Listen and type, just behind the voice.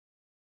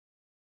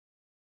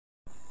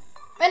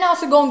And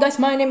how's it going, guys?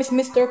 My name is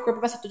Mr.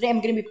 Creepypants. Today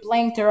I'm gonna be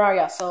playing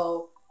Terraria.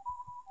 So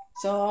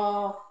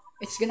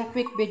it's gonna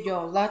quick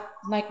video, lot.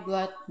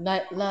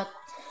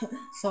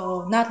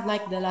 So not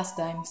like the last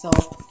time. So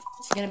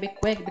it's gonna be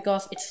quick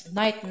because it's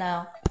night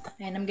now,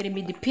 and I'm gonna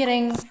be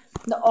defeating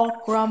the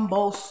ocram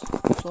boss.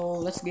 So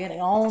let's get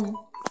it on.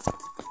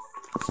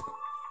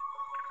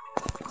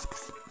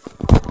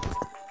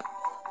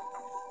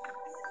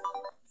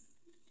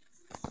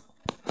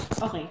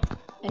 Okay,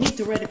 I need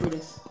to ready for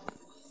this.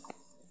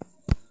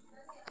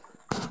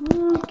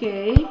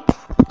 Okay.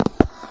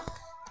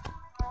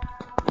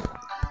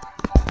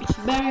 It's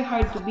very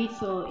hard to beat,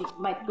 so it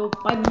might go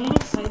 5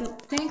 minutes. I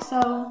don't think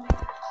so.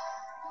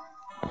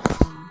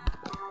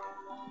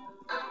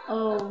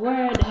 Oh,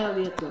 where the hell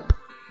did it go?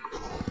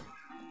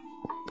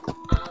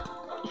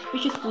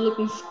 Suspicious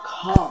looking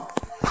skull.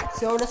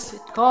 So that's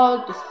it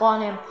called to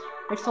spawn him.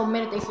 There's so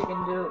many things you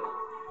can do.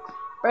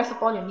 First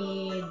of all, you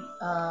need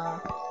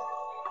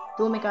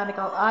 2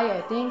 mechanical eye,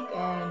 I think,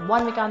 and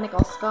 1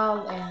 mechanical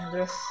skull, and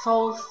there's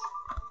souls.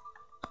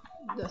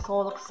 The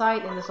soul of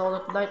sight and the soul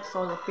of light,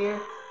 soul of fear.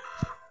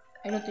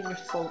 I don't think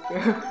there's soul of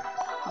fear.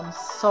 I'm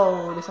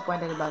so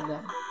disappointed about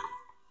that.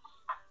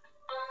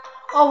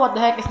 Oh, what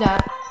the heck is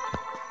that?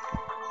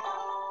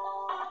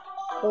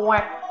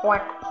 Quack,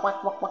 quack,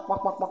 quack, quack, quack,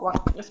 quack, quack, quack,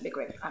 quack. Just be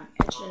quick. I'm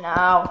itching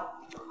now.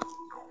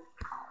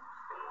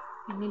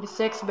 I need the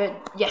 6-bit.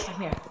 Yes, I'm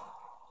here.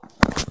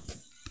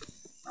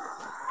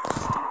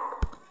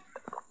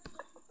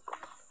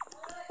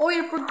 Oh,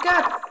 you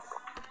forgot.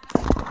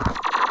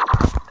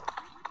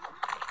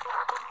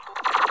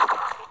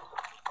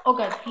 Oh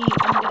god, I'm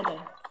gonna die.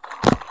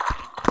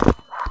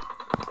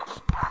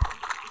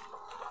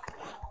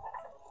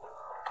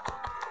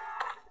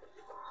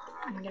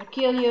 I'm gonna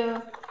kill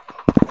you.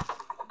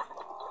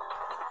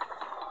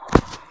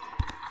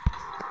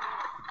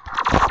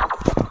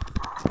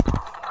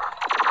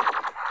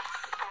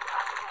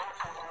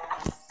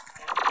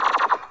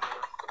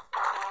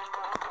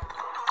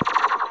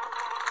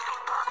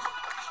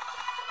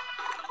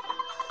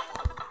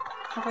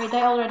 Okay,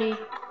 die already.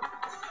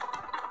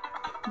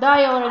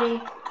 Die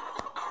already.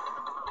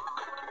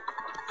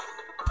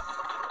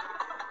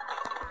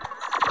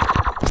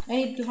 I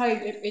need to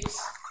hide if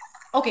it's...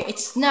 Okay,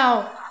 it's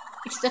now.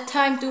 It's the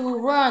time to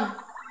run.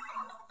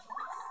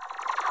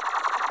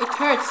 It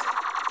hurts.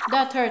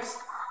 That hurts.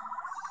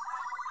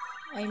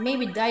 I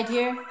maybe died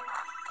here,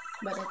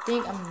 but I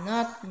think I'm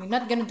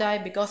not gonna die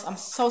because I'm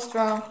so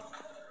strong.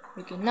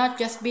 You cannot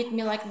just beat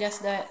me like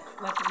this, like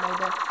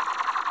that.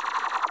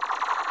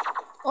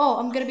 Oh,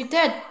 I'm gonna be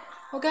dead.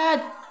 Oh god,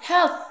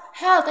 help,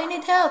 help, I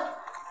need help.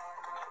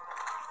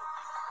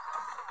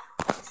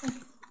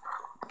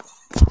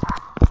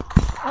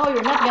 Oh,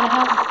 you're not gonna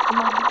help. Come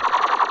on.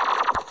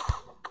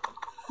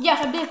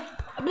 Yes, I did.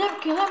 I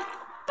believe kill him.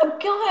 I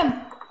kill him.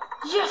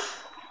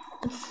 Yes.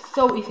 It's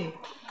so easy.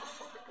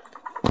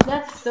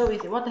 That's so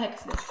easy. What the heck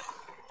is this?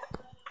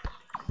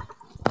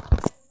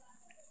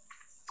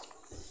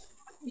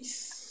 It's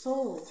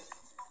so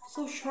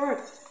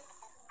short.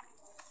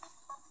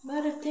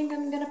 But I think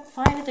I'm gonna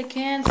find it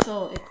again.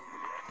 So it.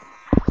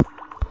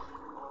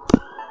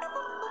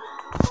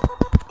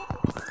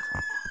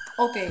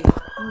 Okay,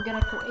 I'm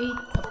gonna create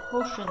a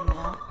potion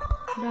now.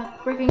 That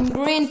freaking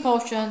green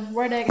potion.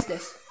 Where the heck is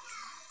this?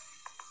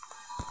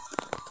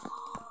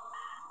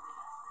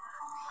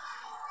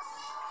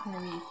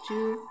 Maybe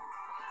 2.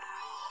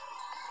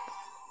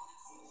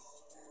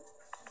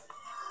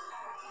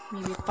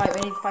 Maybe 5.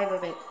 I need 5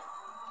 of it.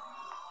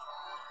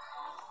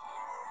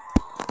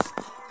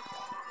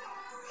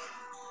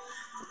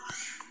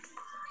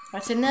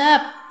 That's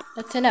enough.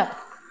 That's enough.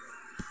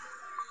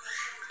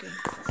 Okay.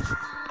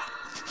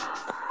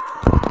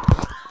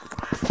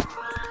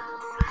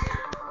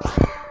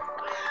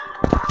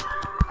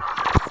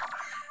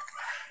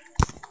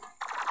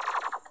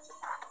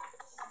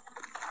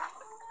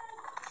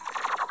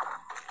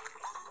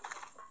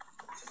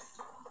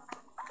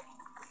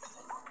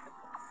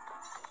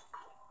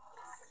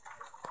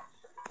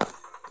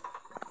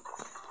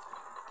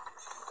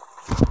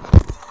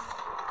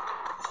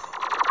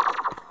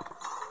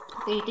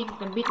 Okay, you think you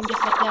can beat me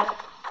just like that?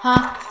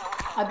 Huh?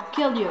 I've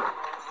killed you.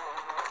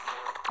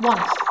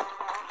 Once.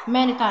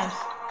 Many times.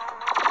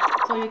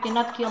 So you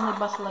cannot kill my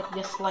boss like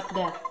just like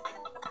that.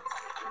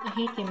 I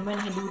hate him when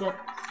he do that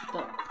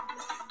stuff.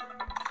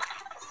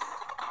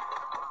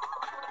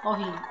 Oh,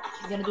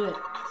 he's gonna do it.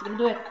 He's gonna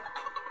do it.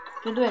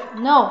 He's gonna do it.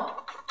 No!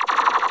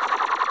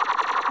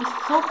 He's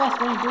so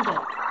fast when he do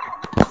that.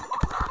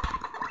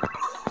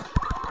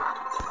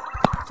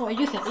 So I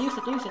use it.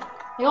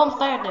 I almost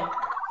died there.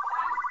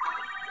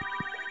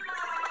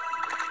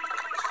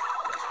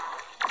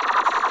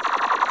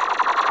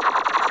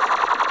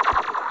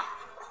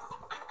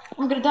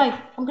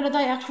 I'm gonna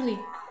die actually.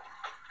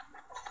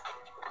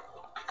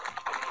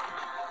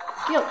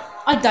 Kill.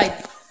 I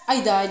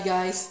died,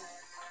 guys.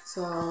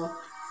 So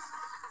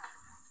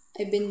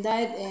I've been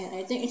died, and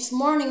I think it's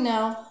morning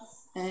now,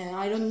 and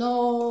I don't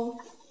know.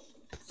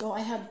 So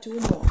I have 2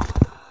 more.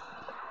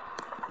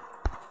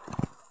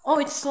 Oh,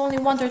 it's only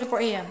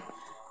 1:34 a.m.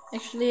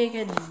 Actually, I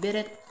can beat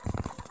it.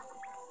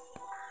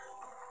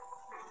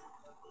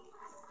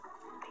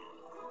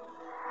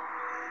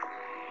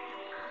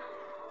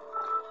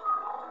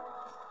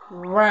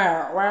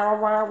 Wow, wow,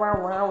 wow, wow,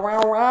 wow,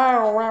 wow,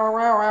 wow, wow,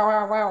 wow,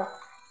 wow, wow.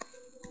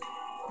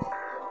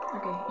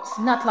 Okay, it's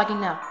not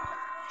lagging now.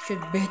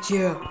 Should beat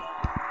you.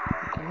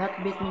 You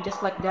cannot beat me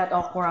just like that,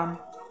 Okram.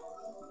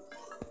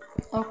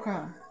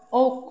 Okram.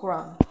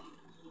 Okram.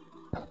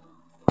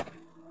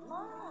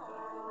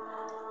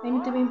 I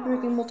need to be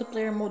improving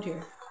multiplayer mode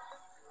here.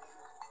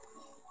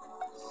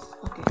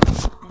 Okay,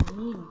 I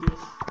need this.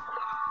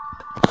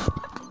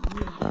 I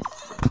need this.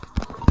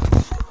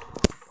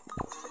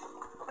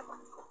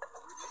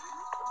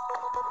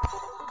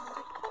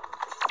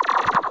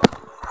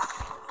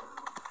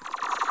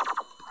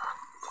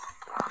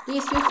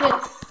 Please use it.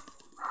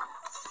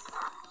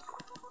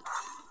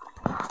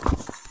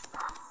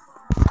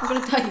 I'm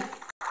gonna die.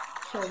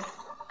 Sorry.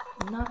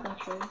 Not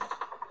actually.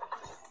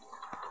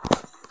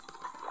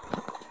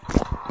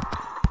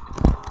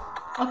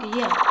 Okay,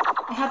 yeah.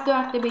 I have to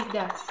activate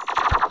that.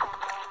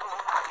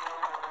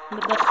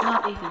 But that's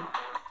not easy,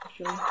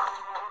 actually.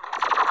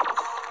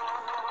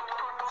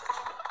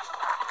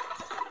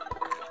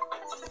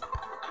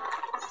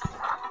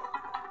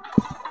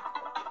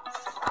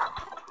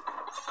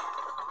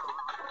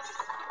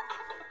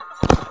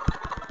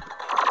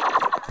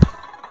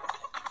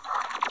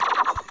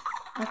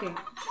 Okay.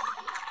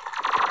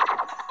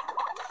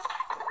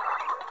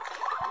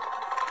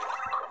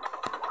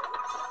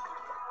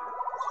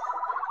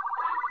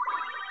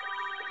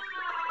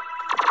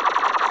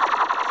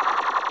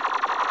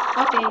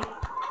 Okay.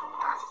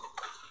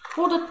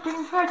 Oh, that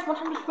frame hurts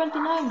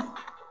 129.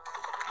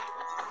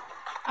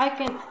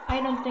 I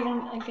don't think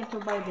I can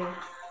survive this.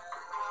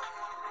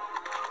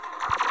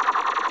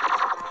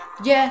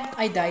 Yeah,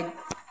 I died.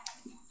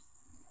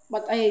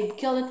 But I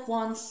killed it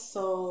once,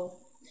 so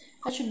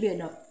that should be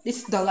enough.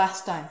 This is the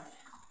last time.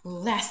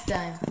 Last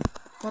time.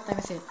 What time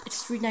is it?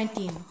 It's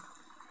 3:19.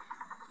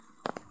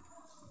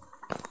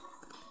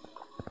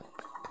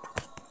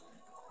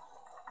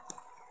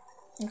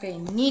 Okay,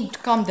 need to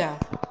calm down.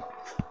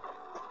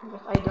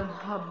 Because I don't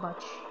have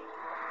much.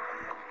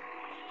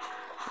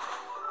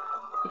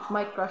 It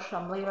might crush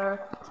some later,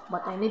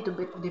 but I need to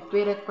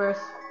defeat it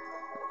first.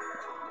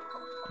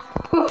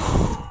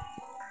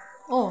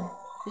 Oh,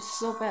 this is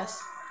so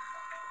fast.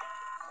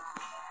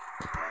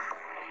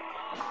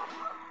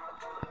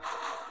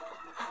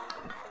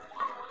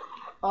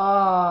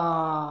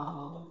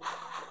 Oh.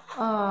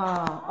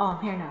 Oh,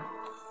 I'm here now.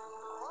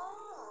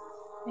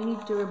 I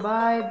need to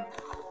revive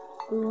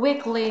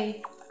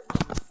quickly.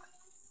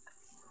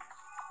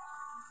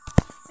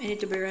 I need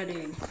to be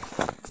ready.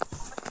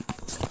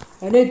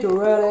 I need to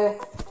ready.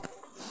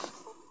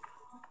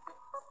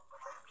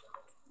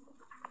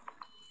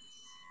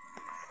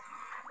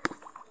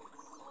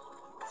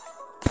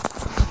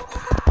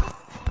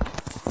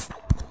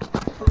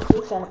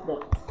 Let's sign up there.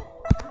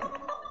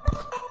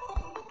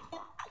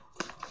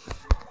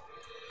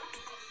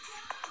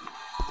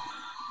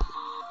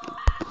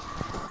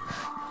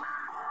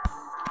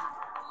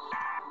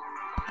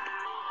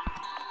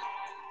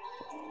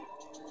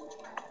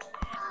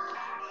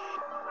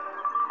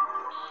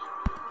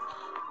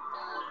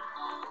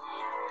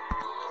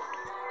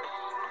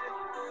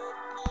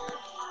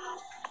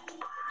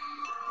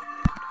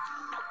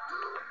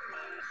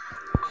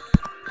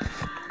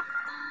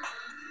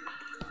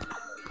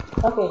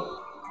 Okay,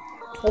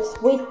 let's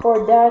wait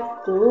for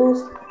that to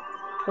lose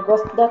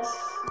because that's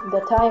the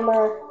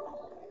timer.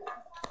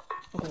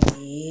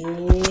 Okay,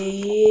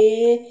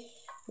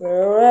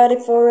 we're ready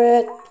for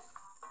it.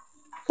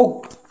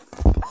 Boom,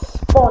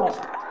 spawn it.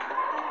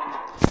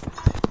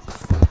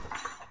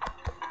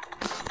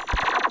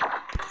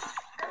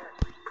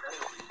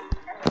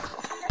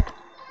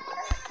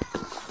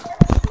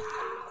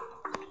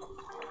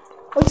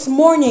 Oh, it's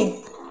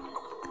morning.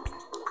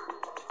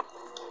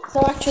 So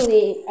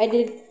actually, I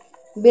did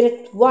beat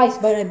it twice,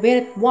 but I beat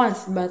it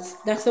once, but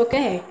that's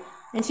okay.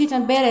 And since I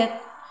beat it,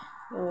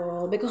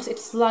 because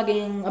it's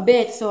lagging a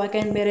bit, so I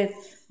can beat it.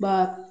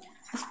 But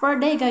it's per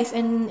day, guys,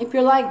 and if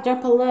you like,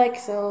 drop a like.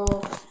 So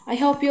I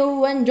hope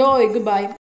you enjoy. Goodbye.